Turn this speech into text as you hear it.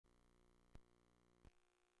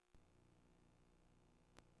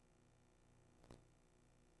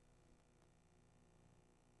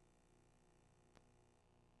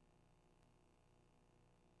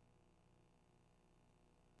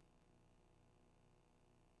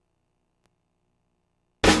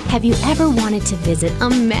Have you ever wanted to visit a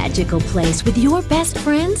magical place with your best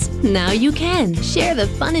friends? Now you can. Share the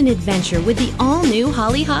fun and adventure with the all-new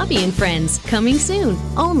Hobbie Friends. Coming soon,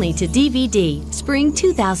 only to DVD, spring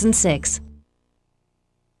 2006.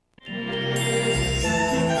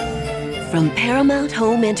 From Paramount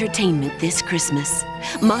Home Entertainment this Christmas,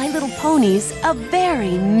 My Little Pony's A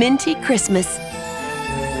Very Minty Christmas.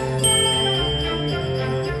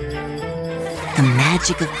 The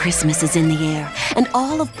magic of Christmas is in the air, and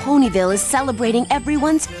all of Ponyville is celebrating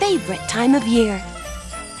everyone's favorite time of year.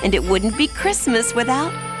 And it wouldn't be Christmas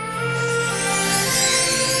without...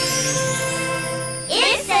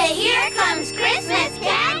 It's the Here Comes Christmas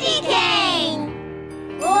candy cane!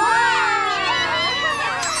 Whoa!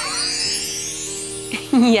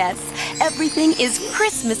 Yes, everything is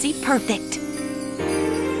Christmassy perfect.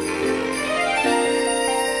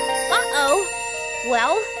 Uh-oh.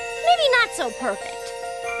 Well, maybe not so perfect.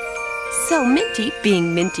 So Minty,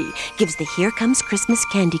 being Minty, gives the Here Comes Christmas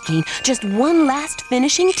candy cane just one last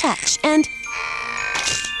finishing touch and...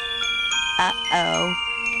 Uh-oh.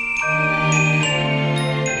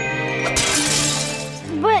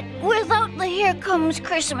 But without the Here Comes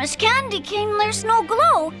Christmas candy cane, there's no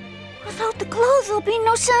glow. Without the glow, there'll be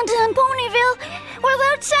no Santa in Ponyville.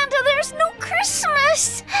 Without Santa, there's no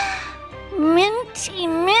Christmas. Minty,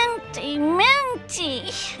 Minty,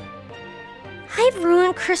 Minty. I've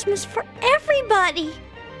ruined Christmas for everybody.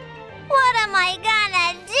 What am I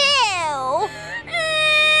gonna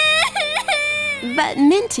do? But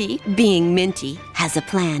Minty, being Minty, has a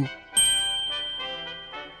plan.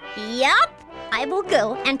 Yup. I will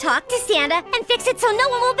go and talk to Santa and fix it so no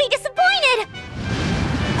one will be disappointed.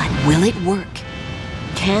 But will it work?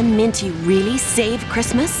 Can Minty really save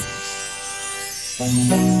Christmas?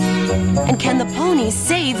 And can the ponies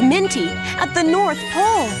save Minty at the North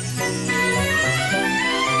Pole?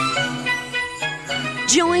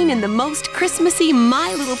 Join in the most Christmassy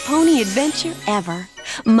My Little Pony adventure ever.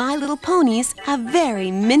 My Little Pony's A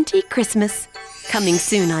Very Minty Christmas. Coming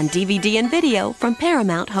soon on DVD and video from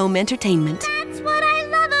Paramount Home Entertainment. That's what I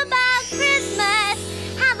love about Christmas.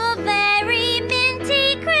 Have a very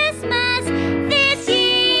minty Christmas this year.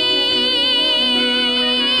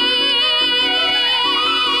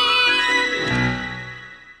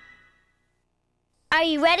 Are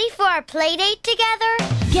you ready for our play date together?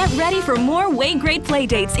 Get ready for more way-great play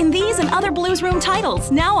dates in these and other Blues Room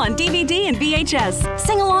titles, now on DVD and VHS.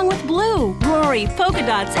 Sing along with Blue, Rory, Polka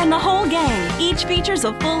Dots, and the whole gang. Each features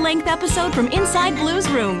a full-length episode from inside Blues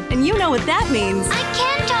Room, and you know what that means. I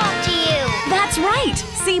can talk to you. That's right!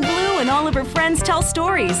 See Blue and all of her friends tell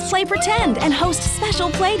stories, play pretend, and host special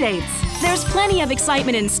play dates. There's plenty of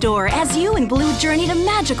excitement in store as you and Blue journey to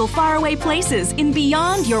magical faraway places in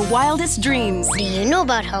beyond your wildest dreams. Do you know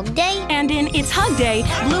about Hug Day? And in It's Hug Day,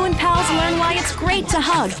 Blue and pals learn why it's great to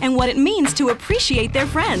hug and what it means to appreciate their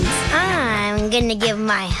friends. I'm gonna give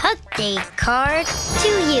my Hug Day card to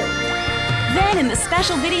you. Then in the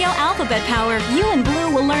special video Alphabet Power, you and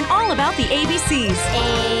Blue will learn all about the ABCs.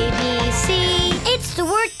 ABC. It's the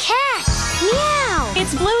word cat. Meow.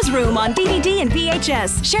 It's Blues Room on DVD and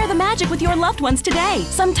VHS. Share the magic with your loved ones today.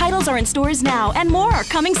 Some titles are in stores now, and more are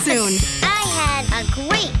coming soon. I had a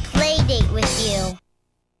great play date with you.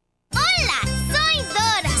 Hola, soy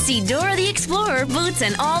Dora. See Dora the Explorer, Boots,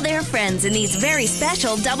 and all their friends in these very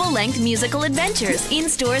special double-length musical adventures. In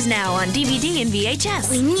stores now on DVD and VHS.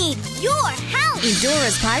 We need your help. In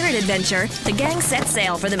Dora's Pirate Adventure, the gang sets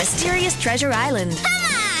sail for the mysterious Treasure Island. Come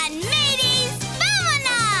on, mateys,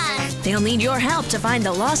 vámonos. They'll need your help to find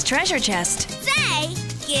the lost treasure chest. Say,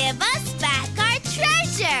 give us back our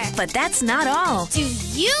treasure. But that's not all. Do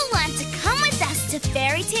you want to come with us to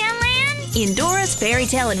Fairy Tale Land? In Dora's Fairy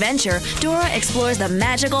Tale Adventure, Dora explores the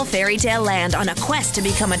magical fairy tale land on a quest to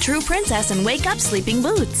become a true princess and wake up Sleeping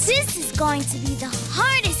Boots. This is going to be the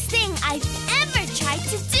hardest thing I've ever tried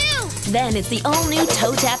to do. Then it's the all-new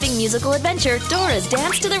toe-tapping musical adventure, Dora's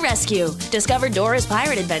Dance to the Rescue. Discover Dora's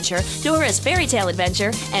Pirate Adventure, Dora's Fairy Tale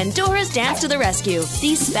Adventure, and Dora's Dance to the Rescue.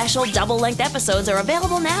 These special double-length episodes are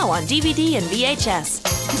available now on DVD and VHS.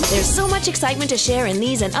 There's so much excitement to share in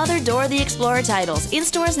these and other Dora the Explorer titles. In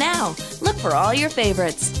stores now. Look for all your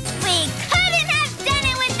favorites. We couldn't have done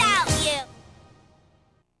it without you.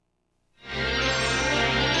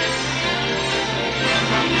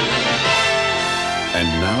 And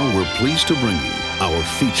now we're pleased to bring you our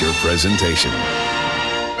feature presentation.